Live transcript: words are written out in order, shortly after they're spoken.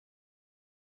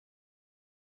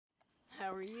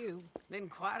How are you? Been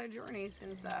quite a journey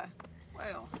since I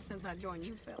joined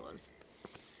you fellas.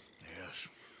 Yes.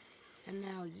 And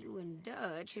now you and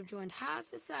Dutch have joined high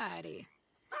society.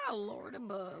 My lord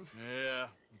above. Yeah,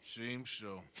 it seems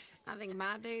so. I think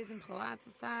my days in polite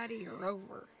society are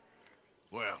over.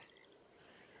 Well,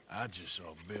 I just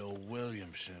saw Bill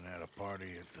Williamson at a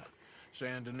party at the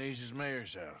San Denise's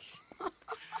mayor's house.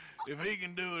 If he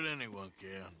can do it, anyone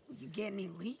can. You get any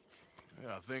leads?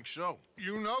 Yeah, I think so.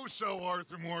 You know so,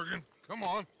 Arthur Morgan. Come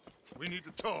on, we need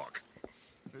to talk.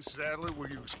 Miss Sadler, will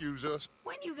you excuse us?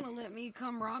 When you gonna let me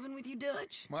come robbing with you,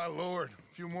 Dutch? My lord, a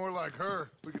few more like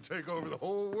her, we could take over the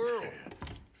whole world.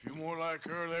 A few more like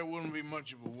her, there wouldn't be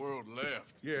much of a world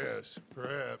left. Yes,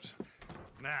 perhaps.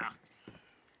 Now,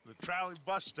 the trolley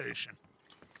bus station.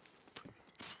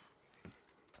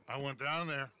 I went down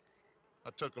there.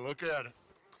 I took a look at it.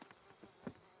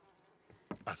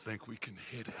 I think we can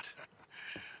hit it.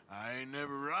 I ain't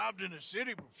never robbed in a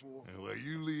city before. Well,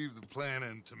 you leave the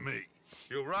planning to me.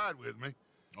 You'll ride with me.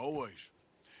 Always.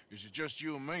 Is it just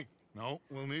you and me? No,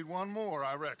 we'll need one more,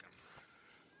 I reckon.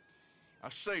 I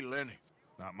say Lenny.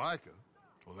 Not Micah.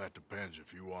 Well, that depends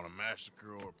if you want a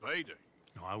massacre or a payday.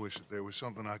 No, I wish that there was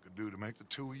something I could do to make the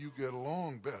two of you get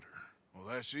along better. Well,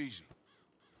 that's easy.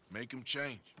 Make 'em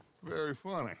change. Very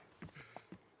funny.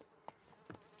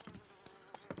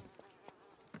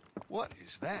 What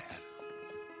is that?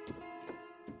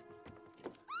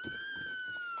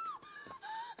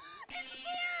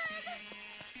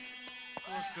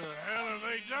 What the hell have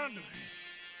they done to me?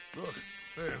 Look,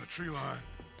 there in the tree line.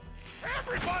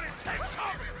 Everybody take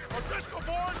cover! O'Driscoll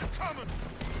boys are coming!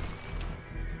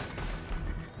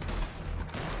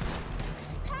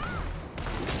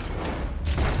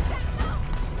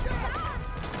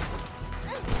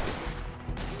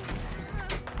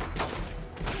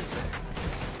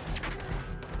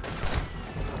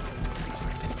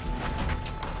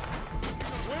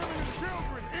 Women and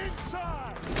children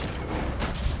inside!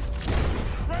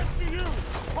 Rest of you,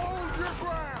 hold your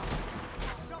ground!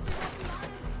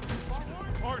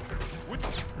 Arthur, with the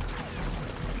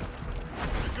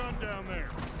gun down there.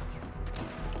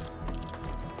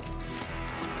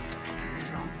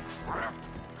 Damn crap.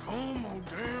 Come on,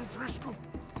 damn Driscoll.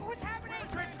 What's happening?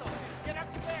 Driscoll, get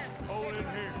upstairs. Hold in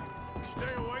here.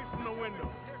 Stay away from the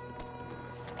window.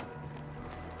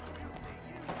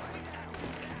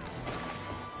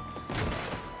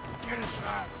 Get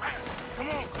inside, fast. Come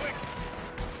on, quick.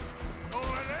 Don't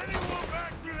let anyone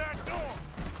back through that door.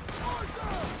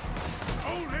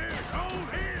 Hold here, hold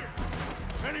here.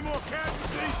 Any more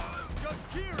casualties? Just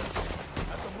Kieran,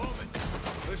 at the moment.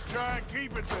 Let's try and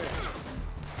keep it there.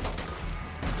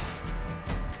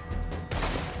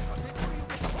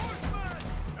 Horsemen!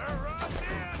 They're right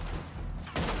in!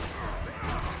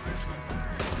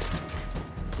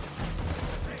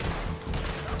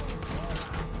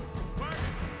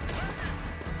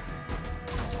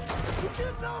 We're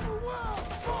getting overwhelmed!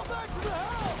 Fall back to the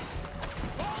house!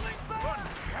 Falling back!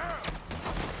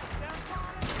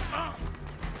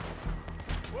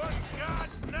 What in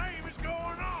God's name is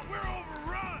going on? We're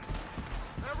overrun!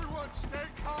 Everyone stay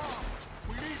calm!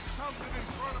 We need something in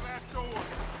front of that door!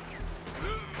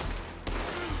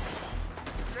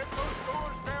 Get those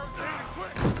doors barricaded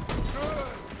quick! Good!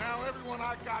 Now everyone,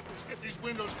 I got this. Get these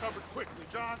windows covered quickly.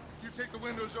 John, you take the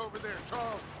windows over there.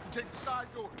 Charles, you take the side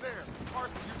door there.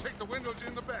 Arthur, you take the windows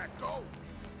in the back. Go!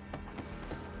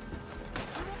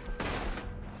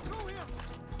 Throw him!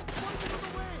 Point him the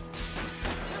way!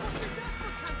 There must be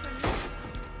desperate company!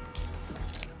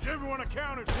 Is everyone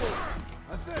accounted for?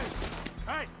 I think.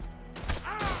 Hey!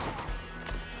 Ow!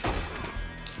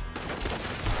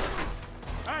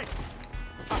 Hey!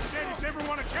 I said, is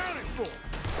everyone accounted for?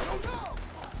 I don't know!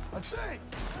 I think.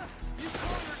 You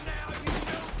cornered now, you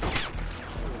know!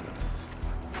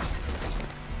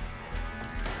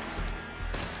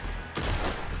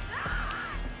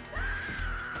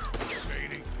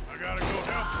 Sadie, I gotta go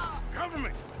help. Cover me!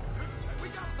 We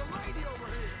got us a lady over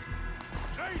here!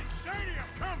 Sadie! Sadie,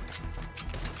 I'm coming!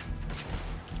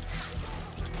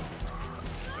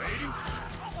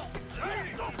 Sadie?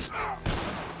 Sadie!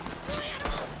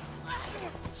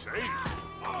 Sadie!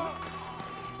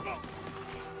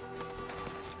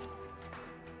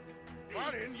 Why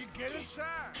didn't you get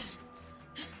inside?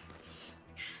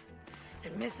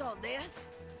 And miss all this?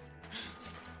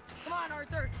 Come on,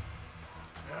 Arthur.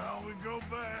 Now we go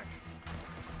back.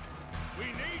 We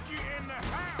need you in the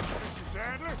house, Mrs.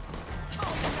 Sadler.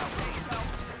 Oh, no, we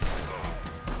don't.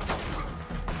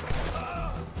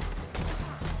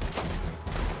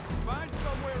 Find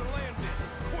somewhere to land this,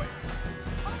 quick!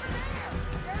 Over there!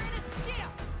 They're in a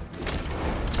skiff!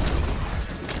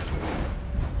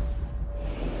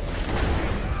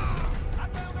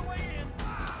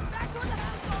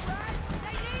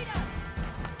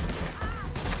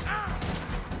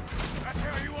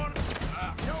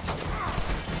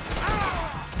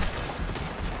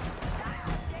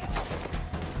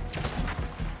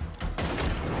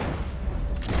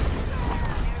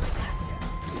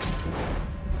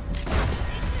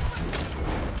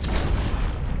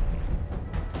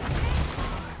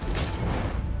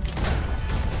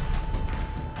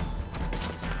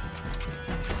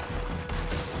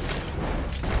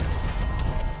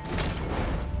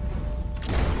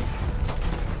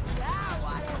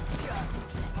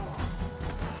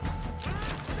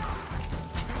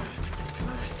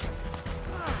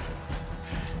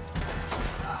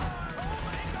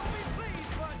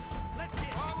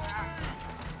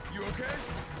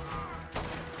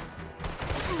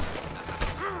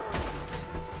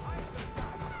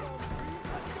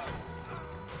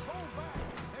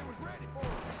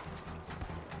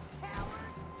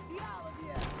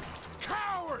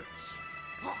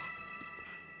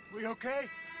 okay?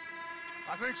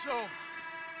 I think so.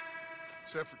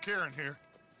 Except for Karen here.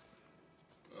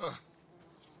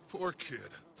 Poor kid.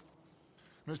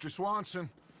 Mr. Swanson,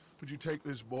 would you take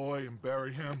this boy and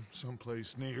bury him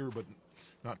someplace near, but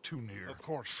not too near? Of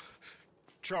course.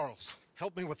 Charles,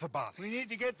 help me with the body. We need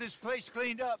to get this place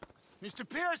cleaned up. Mr.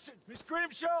 Pearson, Miss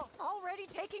Grimshaw. Already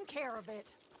taking care of it.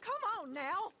 Come on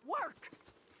now, work.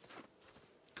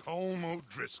 Colm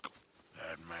O'Driscoll.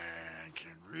 That man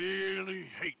can really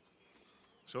hate.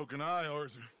 So can I,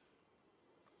 Arthur.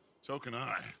 So can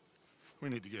I. We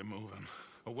need to get moving.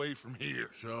 Away from here.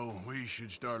 So we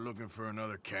should start looking for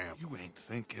another camp. You ain't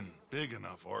thinking big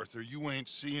enough, Arthur. You ain't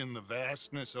seeing the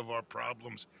vastness of our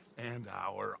problems and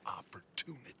our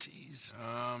opportunities.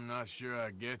 I'm not sure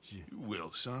I get you. You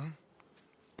will, son.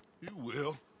 You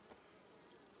will.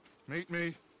 Meet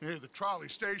me near the trolley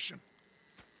station.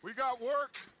 We got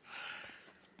work.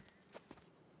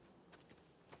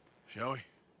 Shall we?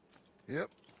 Yep.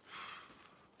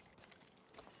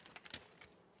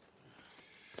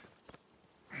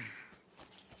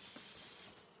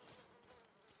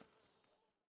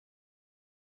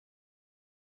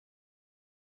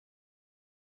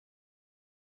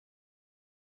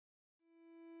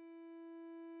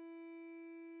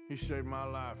 He saved my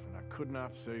life, and I could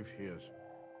not save his.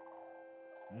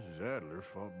 Mrs. Adler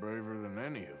fought braver than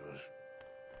any of us.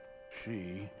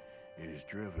 She is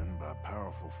driven by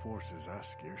powerful forces I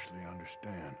scarcely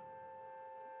understand.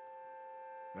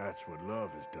 That's what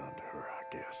love has done to her,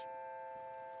 I guess.